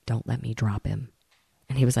 don't let me drop him.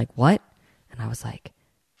 And he was like, what? And I was like,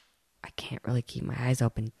 I can't really keep my eyes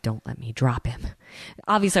open. Don't let me drop him.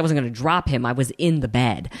 Obviously, I wasn't going to drop him. I was in the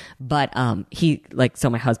bed. But so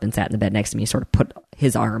my husband sat in the bed next to me, sort of put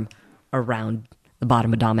his arm around the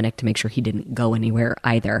bottom of Dominic to make sure he didn't go anywhere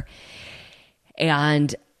either.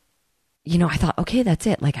 And, I thought, okay, that's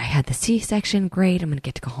it. Like, I had the C-section. Great. I'm going to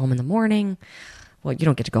get to go home in the morning. Well, you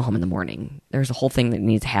don't get to go home in the morning. There's a whole thing that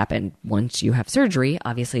needs to happen once you have surgery.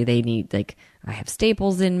 Obviously, they need, I have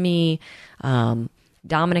staples in me.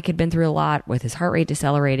 Dominic had been through a lot with his heart rate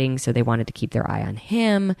decelerating, so they wanted to keep their eye on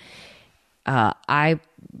him.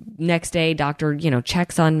 Next day, doctor,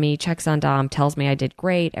 checks on me, checks on Dom, tells me I did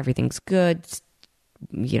great. Everything's good.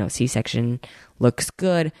 C-section looks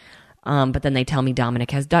good. But then they tell me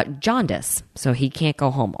Dominic has jaundice, so he can't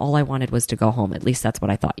go home. All I wanted was to go home. At least that's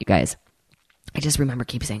what I thought, you guys. I just remember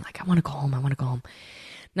keep saying, I want to go home. I want to go home.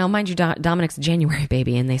 Now, mind you, Dominic's a January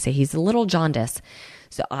baby, and they say he's a little jaundice.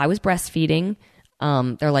 So I was breastfeeding.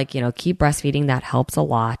 They're like, keep breastfeeding. That helps a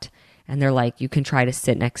lot. And they're like, you can try to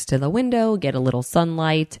sit next to the window, get a little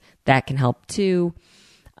sunlight. That can help too.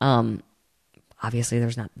 Obviously,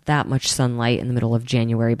 there's not that much sunlight in the middle of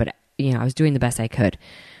January, but, I was doing the best I could.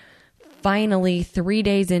 Finally, 3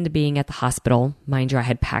 days into being at the hospital, mind you, I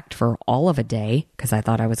had packed for all of a day because I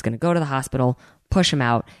thought I was going to go to the hospital, push him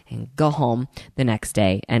out, and go home the next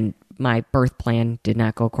day. And my birth plan did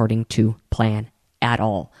not go according to plan at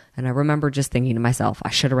all. And I remember just thinking to myself,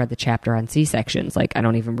 I should have read the chapter on C-sections. Like, I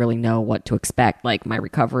don't even really know what to expect. Like, my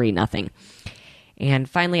recovery, nothing. And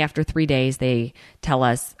finally, after 3 days, they tell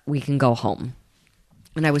us we can go home.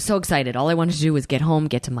 And I was so excited. All I wanted to do was get home,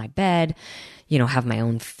 get to my bed, have my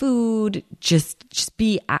own food, just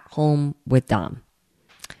be at home with Dom.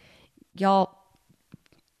 Y'all,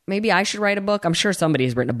 maybe I should write a book. I'm sure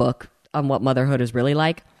somebody's written a book on what motherhood is really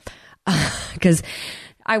like because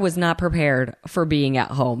I was not prepared for being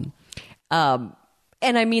at home. And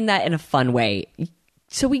I mean that in a fun way.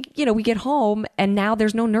 So we get home and now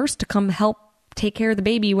there's no nurse to come help take care of the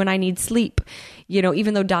baby when I need sleep.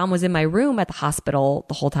 Even though Dom was in my room at the hospital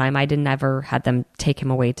the whole time, I didn't ever had them take him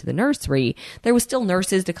away to the nursery. There was still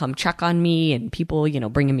nurses to come check on me and people,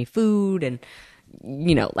 bringing me food and,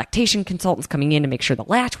 lactation consultants coming in to make sure the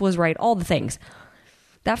latch was right, all the things.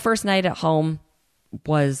 That first night at home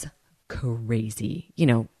was crazy.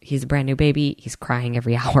 He's a brand new baby. He's crying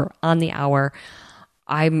every hour on the hour.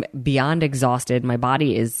 I'm beyond exhausted. My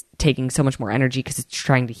body is taking so much more energy because it's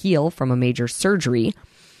trying to heal from a major surgery.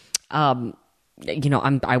 I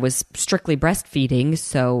was strictly breastfeeding,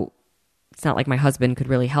 so it's not like my husband could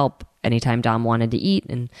really help anytime Dom wanted to eat,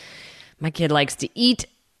 and my kid likes to eat.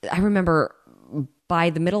 I remember by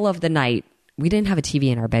the middle of the night, we didn't have a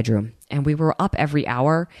TV in our bedroom, and we were up every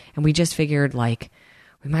hour, and we just figured, we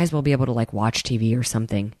might as well be able to, watch TV or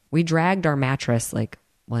something. We dragged our mattress,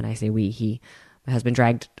 when I say we, my husband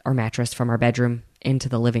dragged our mattress from our bedroom into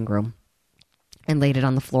the living room and laid it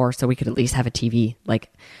on the floor so we could at least have a TV.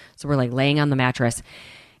 So we're laying on the mattress,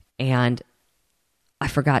 and I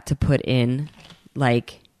forgot to put in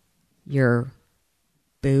your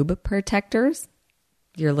boob protectors,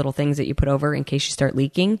 your little things that you put over in case you start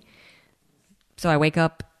leaking. So I wake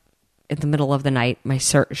up in the middle of the night. My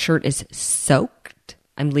shirt is soaked.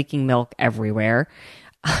 I'm leaking milk everywhere.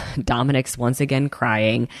 Dominic's once again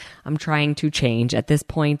crying. I'm trying to change. At this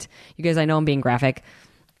point, you guys, I know I'm being graphic.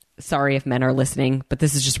 Sorry if men are listening, but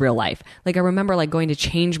this is just real life. I remember going to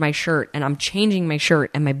change my shirt, and I'm changing my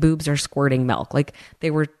shirt and my boobs are squirting milk.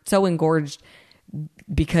 They were so engorged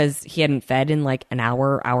because he hadn't fed in like an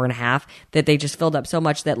hour and a half, that they just filled up so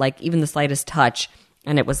much that like even the slightest touch,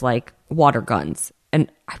 and it was like water guns.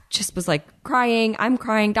 And I just was like crying. I'm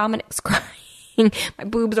crying. Dominic's crying. My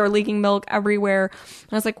boobs are leaking milk everywhere.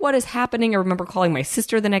 And I was like, what is happening? I remember calling my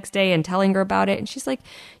sister the next day and telling her about it. And she's like,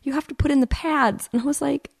 you have to put in the pads. And I was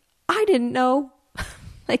like, I didn't know.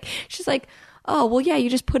 Like, she's like, oh, well, yeah, you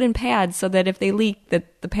just put in pads so that if they leak,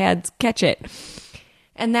 that the pads catch it.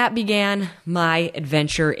 And that began my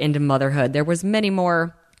adventure into motherhood. There was many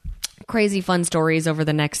more crazy fun stories over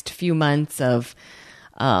the next few months of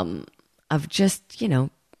just,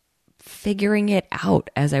 figuring it out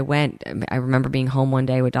as I went. I remember being home one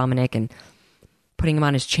day with Dominic and putting him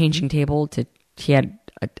on his changing table he had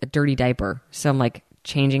a dirty diaper. So I'm like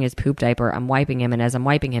changing his poop diaper. I'm wiping him. And as I'm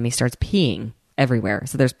wiping him, he starts peeing everywhere.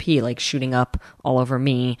 So there's pee like shooting up all over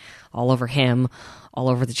me, all over him, all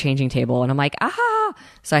over the changing table. And I'm like, ah!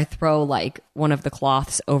 So I throw like one of the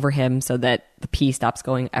cloths over him so that the pee stops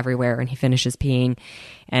going everywhere and he finishes peeing.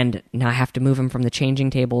 And now I have to move him from the changing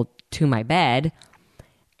table to my bed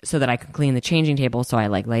so that I can clean the changing table. So I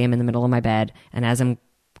like lay him in the middle of my bed. And as I'm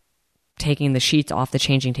taking the sheets off the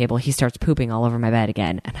changing table, he starts pooping all over my bed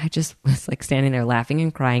again. And I just was like standing there laughing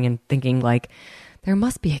and crying and thinking like, there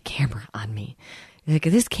must be a camera on me. Like,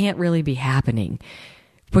 this can't really be happening.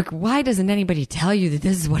 But why doesn't anybody tell you that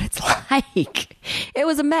this is what it's like? It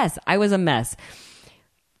was a mess. I was a mess.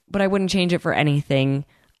 But I wouldn't change it for anything.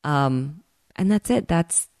 And that's it.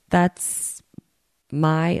 That's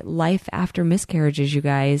my life after miscarriages, you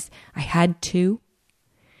guys. I had 2.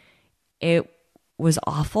 It was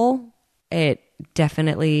awful. It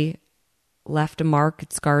definitely left a mark.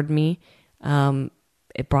 It scarred me.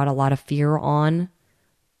 It brought a lot of fear on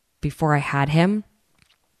before I had him.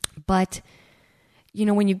 But,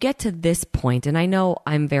 when you get to this point, and I know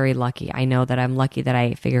I'm very lucky. I know that I'm lucky that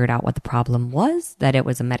I figured out what the problem was, that it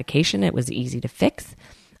was a medication. It was easy to fix.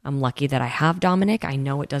 I'm lucky that I have Dominic. I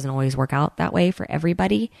know it doesn't always work out that way for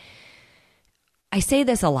everybody. I say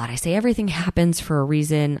this a lot. I say everything happens for a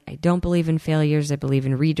reason. I don't believe in failures. I believe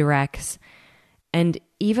in redirects. And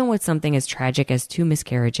even with something as tragic as 2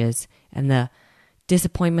 miscarriages and the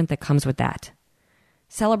disappointment that comes with that,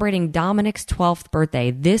 celebrating Dominic's 12th birthday,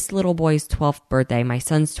 this little boy's 12th birthday, my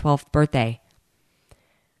son's 12th birthday,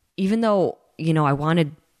 even though, I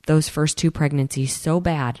wanted those first 2 pregnancies so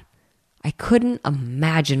bad, I couldn't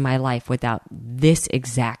imagine my life without this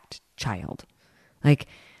exact child. Like,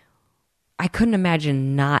 I couldn't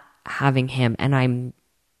imagine not having him. And I'm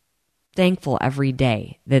thankful every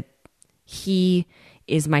day that he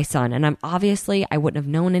is my son. And I wouldn't have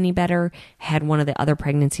known any better had one of the other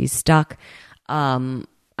pregnancies stuck. And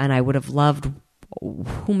I would have loved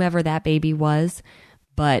whomever that baby was.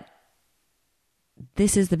 But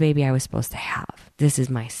this is the baby I was supposed to have. This is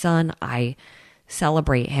my son. I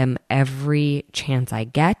celebrate him every chance I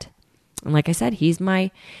get. And like I said, he's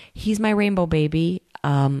my rainbow baby.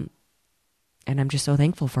 And I'm just so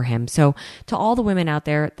thankful for him. So to all the women out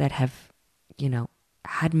there that have,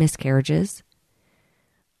 had miscarriages,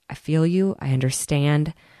 I feel you. I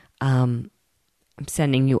understand. I'm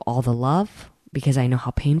sending you all the love because I know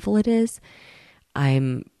how painful it is.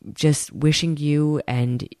 I'm just wishing you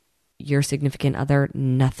and your significant other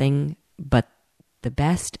nothing but the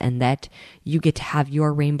best, and that you get to have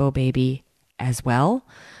your rainbow baby as well.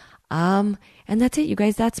 And that's it, you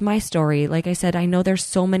guys. That's my story. Like I said, I know there's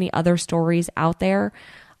so many other stories out there.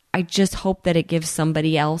 I just hope that it gives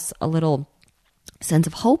somebody else a little sense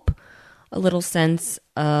of hope, a little sense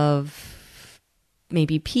of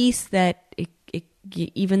maybe peace, that it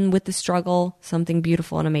even with the struggle, something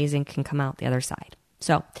beautiful and amazing can come out the other side.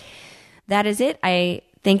 So that is it. I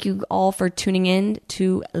thank you all for tuning in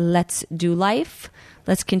to Let's Do Life.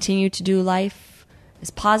 Let's continue to do life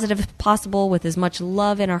as positive as possible with as much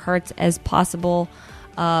love in our hearts as possible,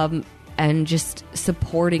 and just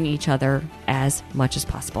supporting each other as much as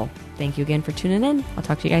possible. Thank you again for tuning in. I'll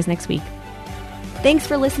talk to you guys next week. Thanks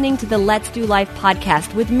for listening to the Let's Do Life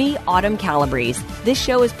podcast with me, Autumn Calabrese. This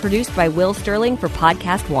show is produced by Will Sterling for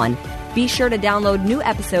Podcast One. Be sure to download new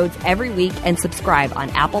episodes every week and subscribe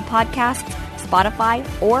on Apple Podcasts, Spotify,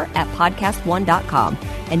 or at podcastone.com.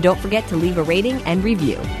 And don't forget to leave a rating and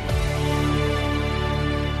review.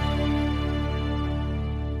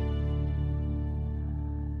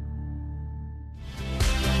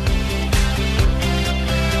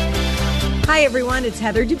 Hi, everyone. It's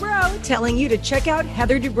Heather Dubrow telling you to check out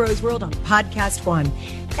Heather Dubrow's World on Podcast One.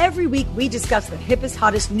 Every week, we discuss the hippest,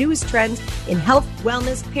 hottest, newest trends in health,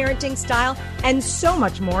 wellness, parenting, style, and so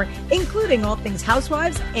much more, including all things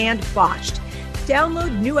housewives and botched.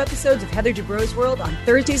 Download new episodes of Heather Dubrow's World on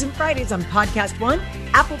Thursdays and Fridays on Podcast One,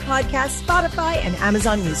 Apple Podcasts, Spotify, and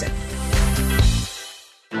Amazon Music.